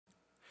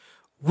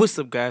What's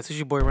up, guys? It's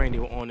your boy Randy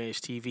with OnEdge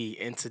TV,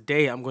 and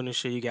today I'm going to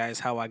show you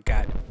guys how I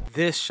got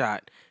this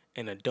shot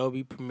in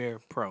Adobe Premiere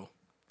Pro.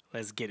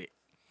 Let's get it.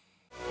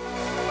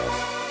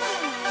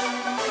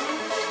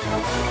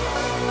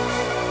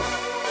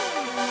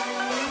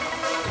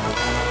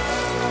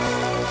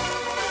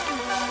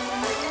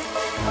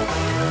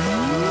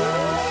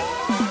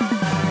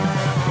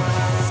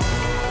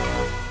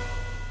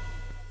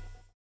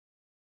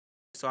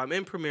 So I'm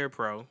in Premiere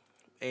Pro,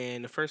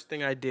 and the first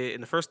thing I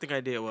did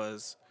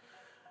was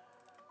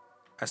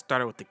I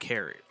started with the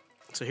carrot.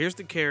 So here's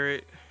the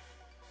carrot.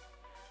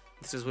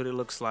 This is what it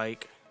looks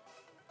like.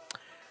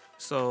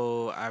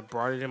 So I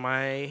brought it in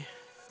my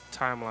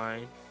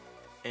timeline,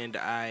 and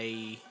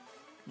I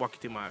walk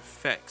you through my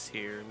effects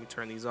here. Let me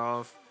turn these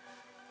off.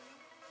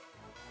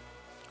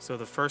 So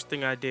the first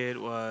thing I did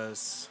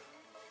was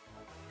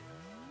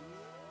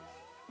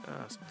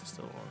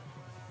still on.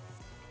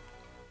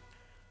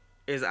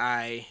 Is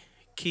I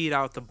keyed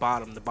out the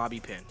bottom, the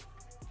bobby pin.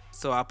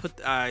 So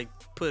I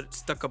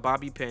stuck a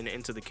bobby pin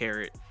into the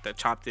carrot, that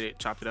chopped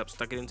it up,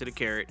 stuck it into the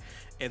carrot,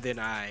 and then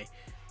I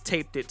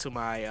taped it to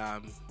my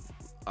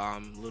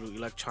little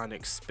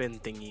electronic spin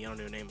thingy. I don't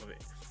know the name of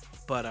it,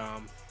 but I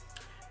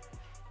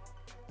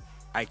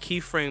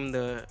keyframed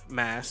the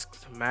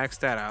maxed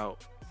that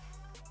out.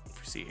 If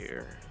you see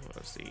here,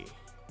 let's see,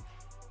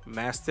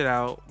 masked it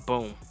out,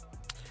 boom,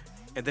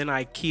 and then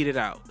I keyed it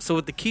out. So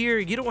with the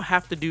keyer, you don't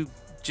have to do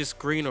just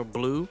green or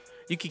blue.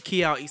 You can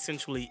key out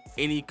essentially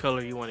any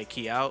color you want to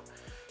key out.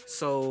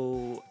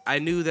 So I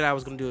knew that I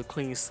was going to do a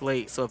clean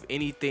slate. So if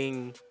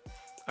anything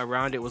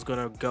around it was going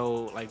to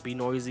go like be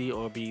noisy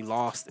or be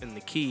lost in the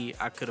key,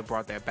 I could have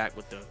brought that back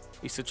with the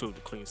essentially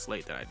the clean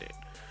slate that I did.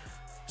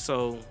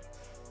 So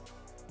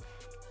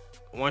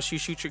once you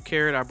shoot your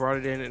carrot, I brought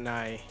it in and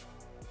I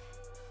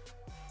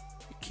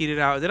keyed it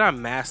out. Then I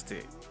masked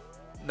it.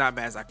 Not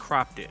masked, I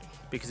cropped it,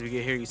 because if you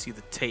get here, you see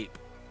the tape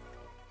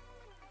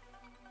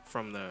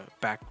from the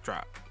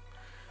backdrop.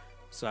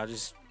 So I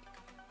just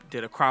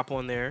did a crop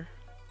on there.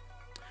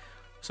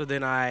 So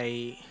then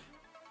I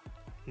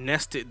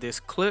nested this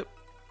clip,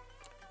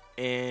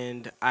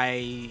 and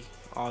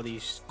all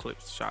these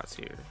shots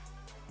here,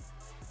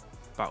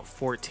 about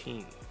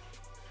 14.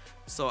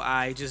 So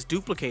I just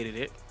duplicated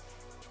it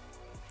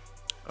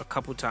a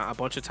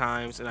bunch of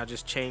times, and I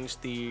just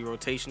changed the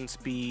rotation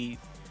speed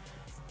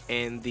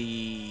and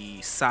the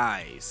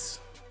size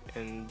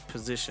and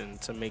position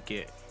to make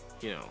it,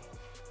 you know,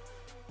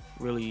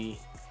 really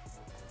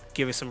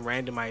give it some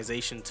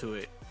randomization to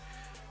it.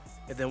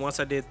 And then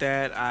once I did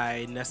that,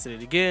 I nested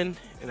it again,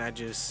 and I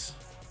just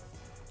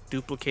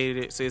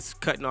duplicated it. So it's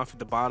cutting off at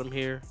the bottom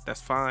here.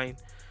 That's fine.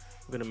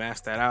 I'm gonna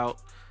mask that out.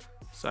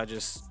 So I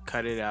just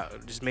cut it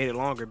out, just made it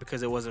longer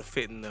because it wasn't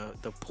fitting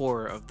the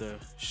pour of the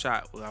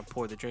shot when I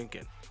poured the drink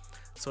in.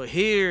 So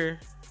here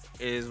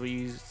is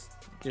where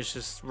it's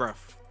just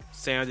rough.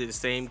 Say I did the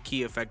same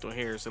key effect on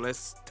here. So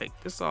let's take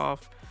this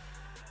off.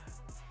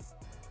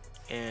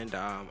 And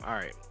all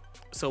right.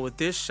 So with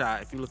this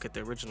shot, if you look at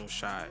the original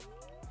shot,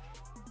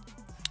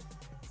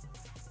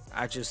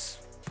 I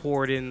just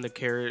poured in the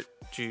carrot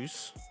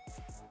juice,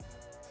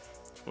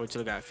 wait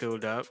till it got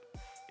filled up,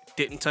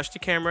 didn't touch the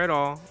camera at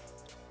all,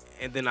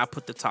 and then I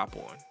put the top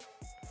on.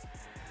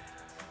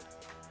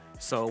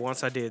 So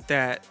once I did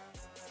that,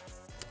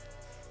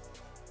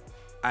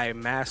 I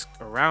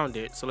masked around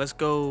it. So let's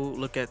go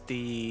look at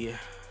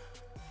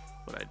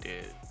what I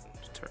did.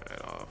 Just turn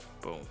that off.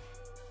 Boom.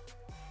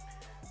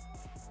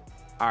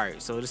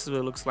 Alright, so this is what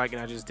it looks like,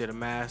 and I just did a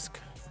mask.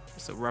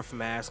 It's a rough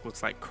mask,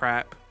 looks like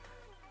crap.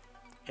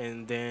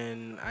 And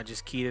then I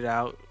just keyed it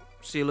out.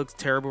 See, it looks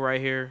terrible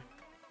right here.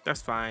 That's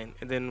fine.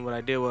 And then what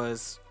I did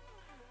was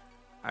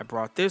I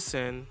brought this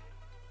in,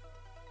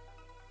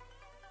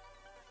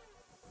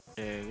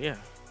 and yeah,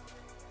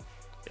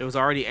 it was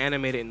already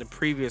animated in the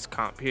previous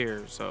comp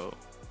here, so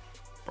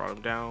brought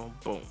them down,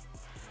 boom.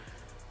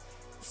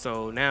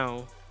 So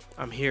now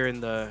I'm here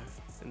in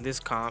this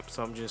comp,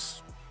 so I'm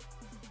just,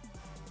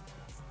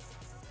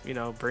 you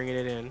know, bringing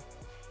it in,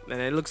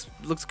 and it looks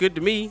good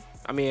to me.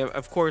 I mean,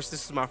 of course,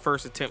 this is my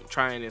first attempt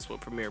trying this with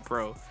Premiere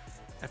Pro.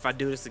 If I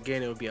do this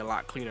again, it would be a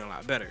lot cleaner, a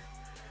lot better.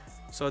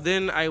 So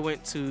then I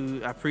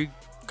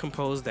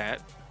pre-composed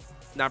that.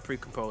 Not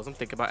pre-composed, I'm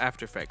thinking about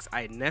After Effects.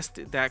 I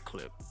nested that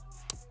clip,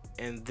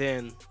 and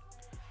then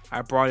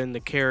I brought in the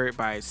carrot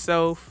by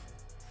itself,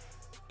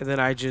 and then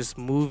I just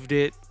moved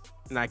it,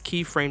 and I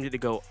keyframed it to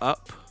go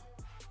up,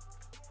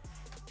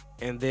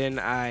 and then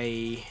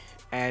I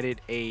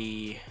added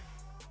a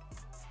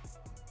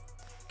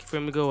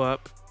keyframe to go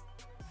up,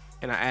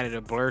 and I added a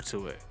blur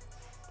to it.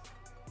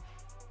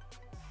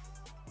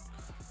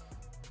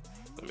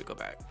 Let me go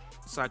back.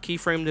 So I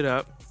keyframed it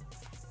up,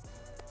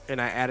 and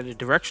I added a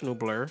directional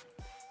blur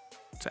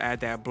to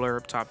add that blur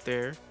up top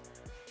there,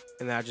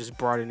 and then I just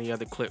brought in the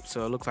other clip,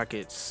 so it looks like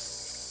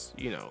it's,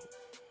 you know,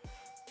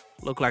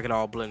 it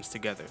all blends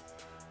together.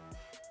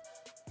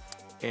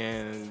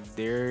 And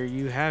there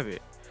you have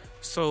it.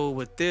 So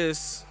with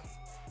this,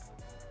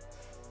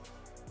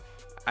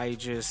 I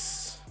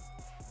just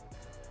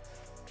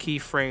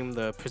keyframe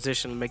the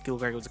position to make it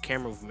look like it was a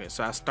camera movement.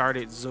 So I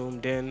started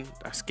zoomed in,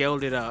 I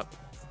scaled it up,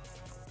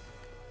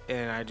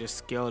 and I just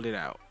scaled it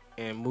out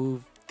and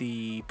moved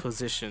the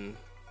position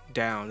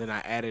down. Then I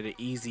added an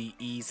easy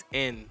ease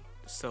in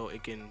so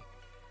it can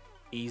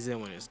ease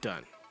in when it's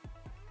done,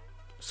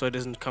 so it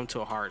doesn't come to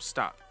a hard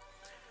stop.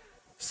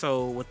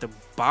 So with the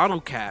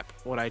bottle cap,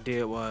 what I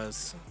did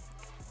was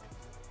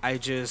so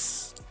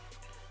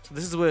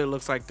this is what it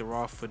looks like, the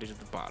raw footage of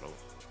the bottle.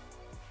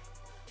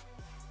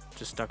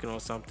 Just stuck it on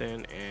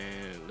something,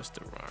 and let's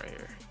do it right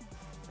here.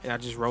 And I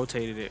just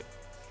rotated it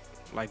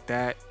like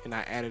that, and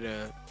I added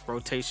a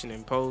rotation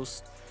in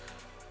post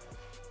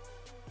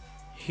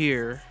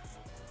here.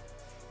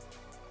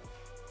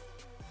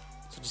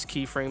 So just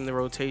keyframe the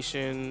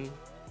rotation,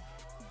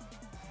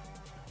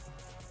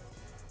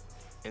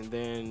 and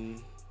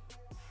then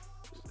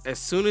as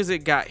soon as it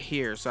got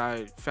here, so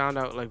I found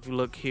out, like, if you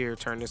look here,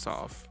 turn this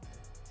off,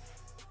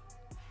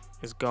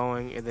 it's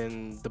going, and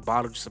then the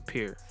bottle just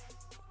appeared.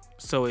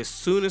 So as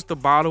soon as the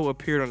bottle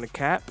appeared on the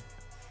cap,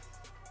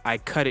 I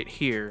cut it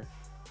here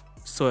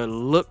so it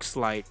looks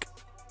like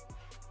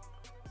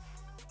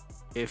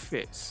it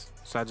fits.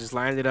 So I just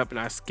lined it up and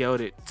I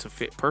scaled it to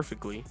fit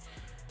perfectly,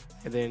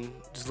 and then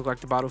just look like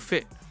the bottle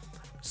fit.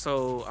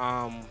 So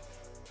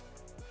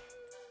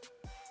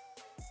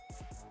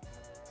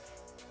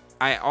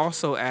I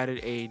also added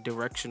a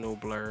directional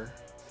blur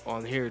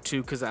on here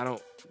too, because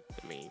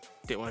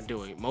didn't want to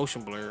do a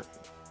motion blur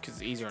because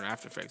it's easier on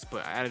After Effects,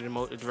 but I added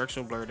a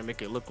directional blur to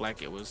make it look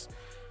like it was,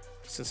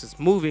 since it's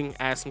moving,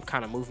 add some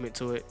kind of movement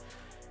to it.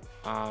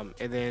 And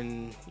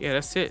then yeah,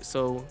 that's it.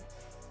 So,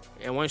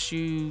 and once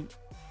you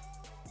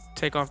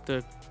take off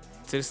so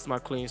this is my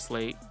clean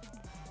slate.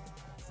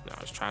 Now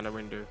I was trying to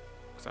render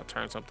because I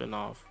turned something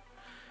off.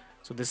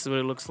 So this is what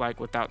it looks like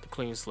without the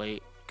clean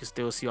slate. You can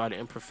still see all the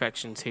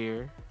imperfections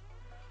here.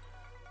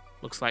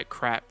 Looks like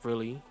crap,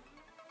 really.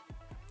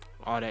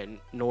 All that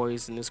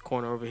noise in this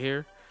corner over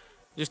here.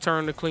 Just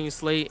turn the clean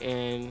slate,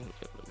 and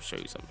let me show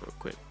you something real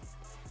quick.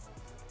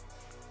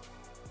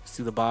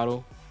 See the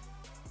bottle?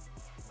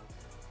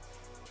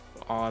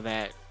 All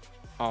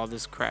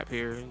this crap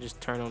here.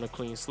 Just turn on the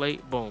clean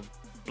slate. Boom.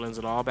 Blends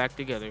it all back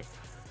together.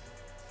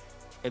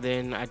 And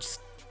then I just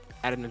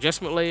added an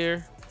adjustment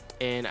layer,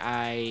 and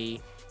I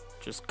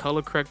just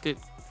color corrected,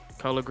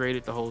 color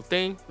graded the whole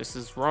thing. This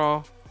is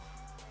raw,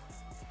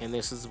 and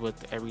this is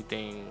with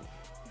everything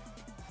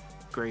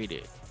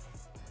graded.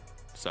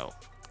 So,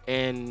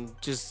 and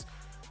just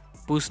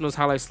boosting those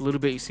highlights a little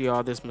bit. You see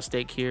all this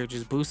mistake here,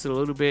 just boost it a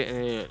little bit, and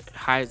it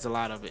hides a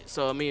lot of it.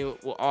 So I mean,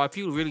 well, if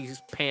you really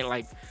paying,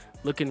 like,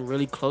 looking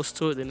really close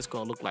to it, then it's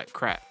gonna look like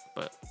crap.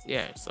 But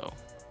yeah, so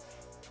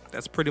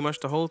that's pretty much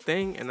the whole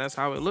thing, and that's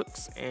how it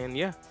looks. And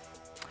yeah,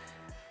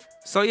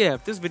 so yeah,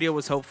 if this video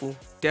was helpful,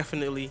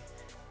 definitely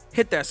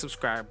hit that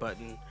subscribe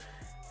button,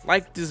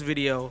 like this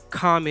video,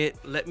 comment,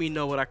 let me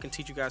know what I can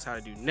teach you guys how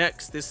to do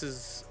next.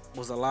 This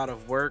was a lot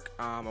of work.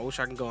 I wish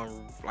I can go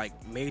in like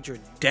major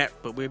depth,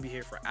 but we'll be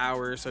here for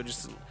hours. So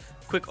just a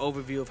quick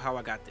overview of how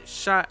I got this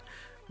shot.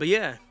 But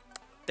yeah,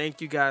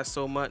 thank you guys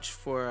so much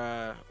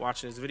for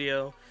watching this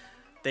video.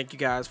 Thank you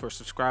guys for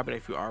subscribing.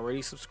 If you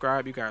already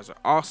subscribed, you guys are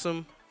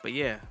awesome. But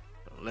yeah,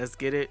 let's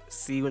get it.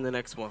 See you in the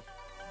next one.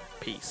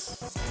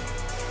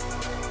 Peace.